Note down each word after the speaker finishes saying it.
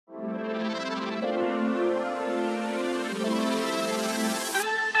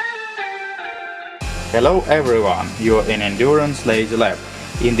Hello everyone, you're in Endurance Laser Lab.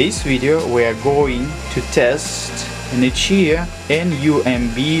 In this video we are going to test NICHIA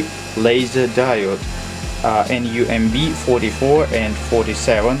NUMB laser diode, NUMB44 and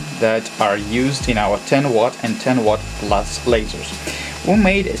 47 that are used in our 10 watt and 10 watt plus lasers. We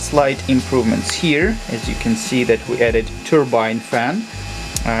made slight improvements here. As you can see that we added turbine fan,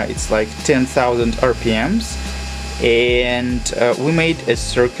 it's like 10,000 RPMs, and we made a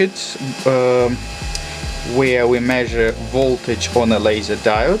circuit where we measure voltage on a laser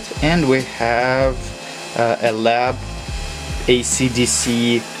diode, and we have a lab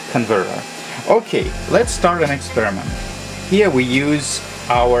AC/DC converter. Okay, let's start an experiment. Here we use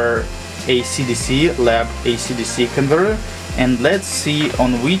our AC/DC lab AC/DC converter, and let's see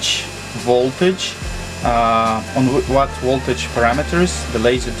on which voltage, on what voltage parameters the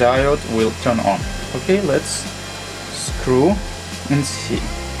laser diode will turn on. Okay, let's screw and see.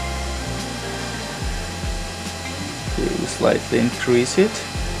 Okay, we slightly increase it.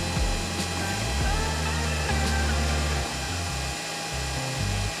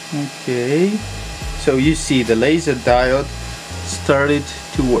 Okay, so you see the laser diode started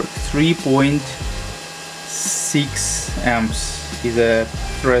to work. 3.6 amps is a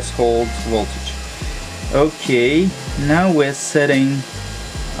threshold voltage. Okay, now we're setting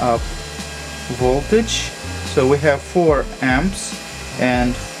up voltage. So we have 4 amps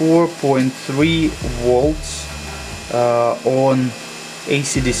and 4.3 volts on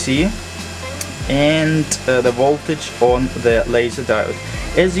AC/DC, and the voltage on the laser diode.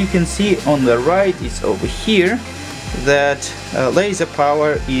 As you can see on the right, is over here, that laser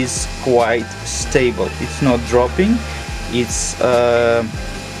power is quite stable. It's not dropping. It's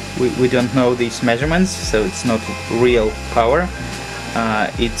we don't know these measurements, so it's not real power.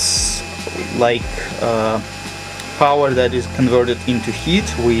 It's like power that is converted into heat.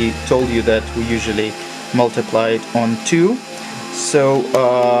 We told you that we usually multiply it on 2. So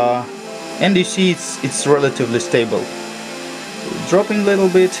and you see it's relatively stable. Dropping a little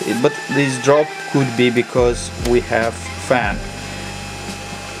bit, but this drop could be because we have fan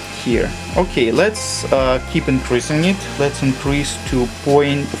here. Okay, let's keep increasing it. Let's increase to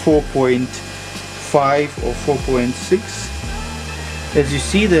 4.5 or 4.6. As you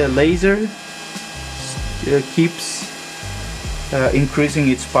see, the laser keeps increasing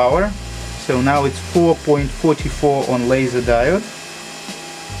its power. So now it's 4.44 on laser diode.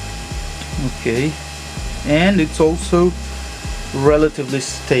 Okay, and it's also relatively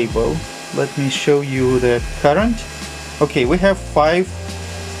stable. Let me show you the current. Okay, we have 5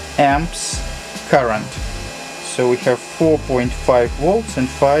 amps current. So we have 4.5 volts and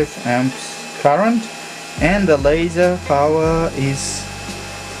 5 amps current, and the laser power is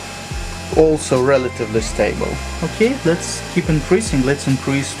also relatively stable. Okay, let's keep increasing. Let's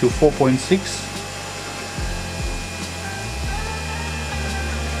increase to 4.6.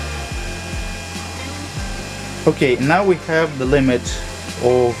 Okay, now we have the limit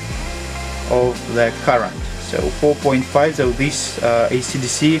of the current. So 4.5, so this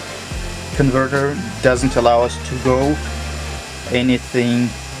AC/DC converter doesn't allow us to go anything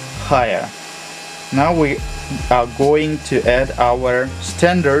higher. Now we are going to add our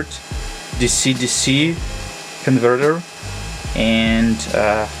standard DC/DC converter, and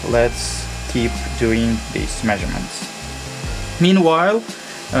let's keep doing these measurements. Meanwhile,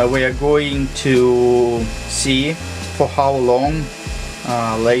 we are going to see for how long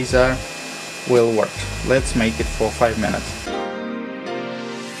laser will work. Let's make it for 5 minutes.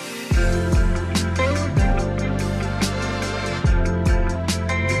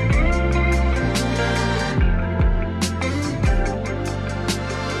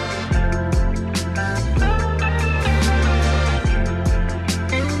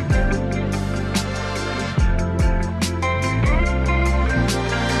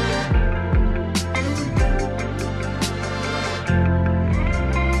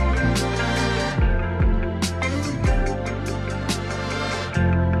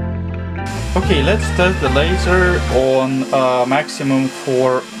 Okay, let's test the laser on maximum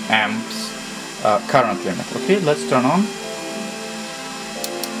 4 amps current limit. Okay, let's turn on.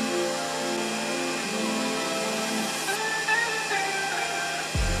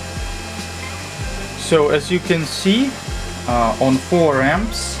 So as you can see, on 4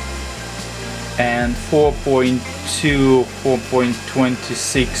 amps and 4.2,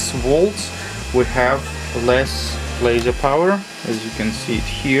 4.26 volts, we have less laser power, as you can see it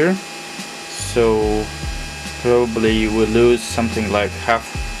here. So probably we lose something like half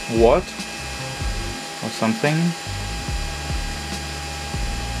watt or something.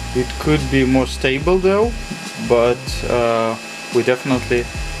 It could be more stable though, but we definitely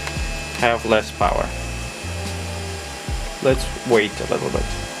have less power. let's wait a little bit.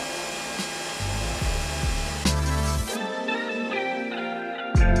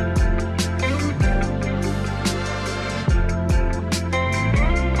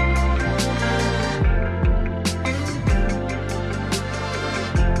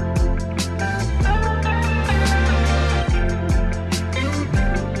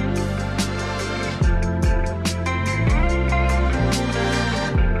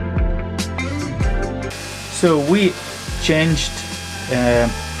 So we changed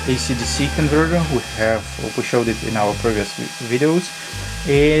AC/DC converter. We showed it in our previous videos,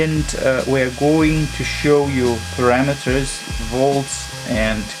 and we are going to show you parameters, volts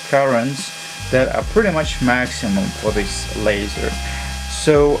and currents that are pretty much maximum for this laser.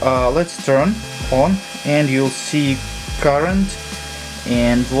 So let's turn on, and you'll see current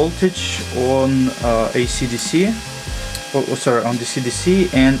and voltage on AC/DC. Oh, sorry, on the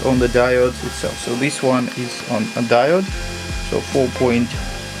DC-DC and on the diode itself. So this one is on a diode, so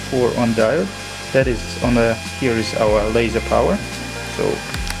 4.4 on diode. That is on the, here is our laser power. So,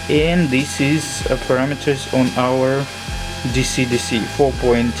 and this is parameters on our DC-DC,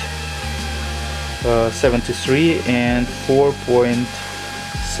 4.73 and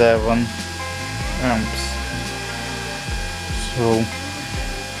 4.7 amps.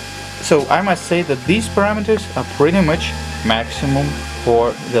 So I must say that these parameters are pretty much maximum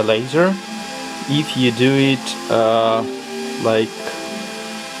for the laser if you do it like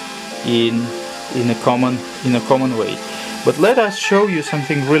in a common way. But let us show you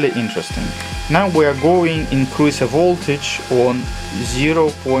something really interesting. Now we are going to increase a voltage on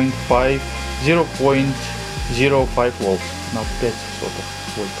 0.05 volts, not 5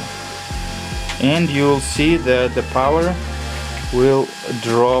 volts, and you'll see that the power will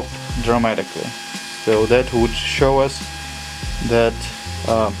drop dramatically. So that would show us that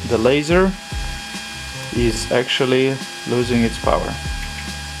the laser is actually losing its power.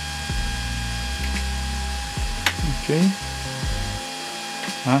 Okay.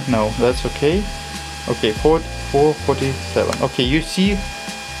 No, that's okay. Okay, 447. Okay, you see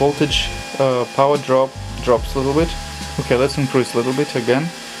voltage power drops a little bit. Okay, let's increase a little bit again.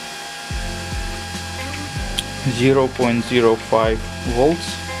 0.05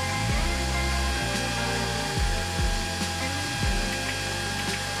 volts.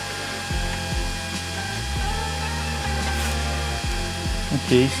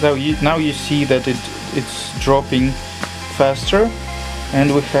 Okay, so now you see that it's dropping faster,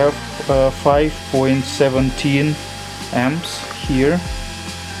 and we have 5.17 amps here.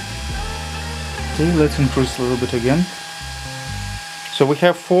 Okay, let's increase a little bit again. So we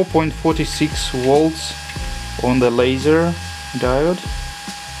have 4.46 volts on the laser diode.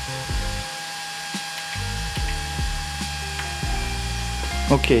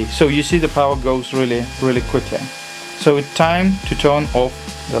 Okay, so you see the power goes really quickly. So it's time to turn off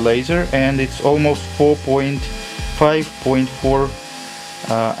the laser, and it's almost 5.4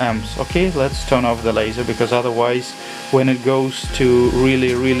 amps. Okay, let's turn off the laser, because otherwise when it goes to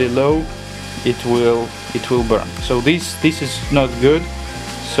really low, it will burn. So this is not good.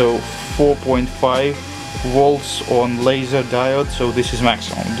 So 4.5 volts on laser diode, so this is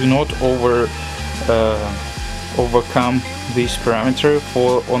maximum. Do not overcome this parameter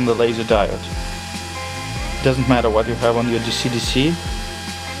on the laser diode. Doesn't matter what you have on your DC-DC.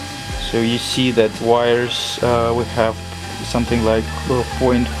 So you see that wires, we have something like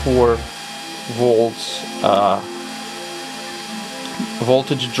 0.4 volts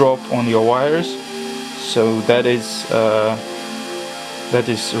voltage drop on your wires. So that is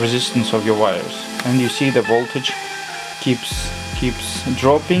resistance of your wires, and you see the voltage keeps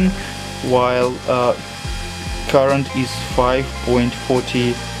dropping while current is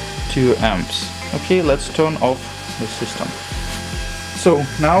 5.42 amps. Okay, let's turn off the system. So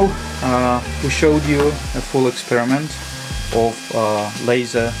now we showed you a full experiment of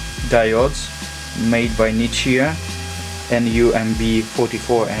laser diodes made by NICHIA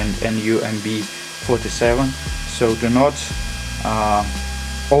NUBM44 and NUBM47. So do not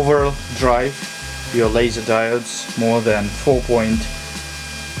overdrive your laser diodes more than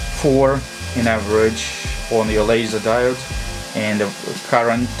 4.4 in average on your laser diode, and the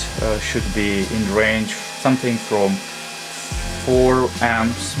current should be in range something from 4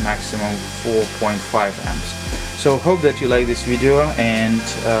 amps, maximum 4.5 amps. So hope that you like this video, and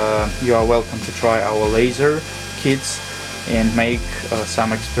you are welcome to try our laser kits and make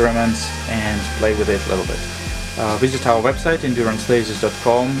some experiments and play with it a little bit. Visit our website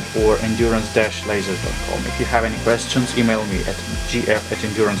endurancelasers.com or endurance-lasers.com. If you have any questions, email me at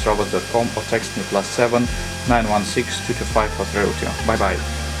gf@endurancerobots.com or text me +7 916 225 402. Bye bye.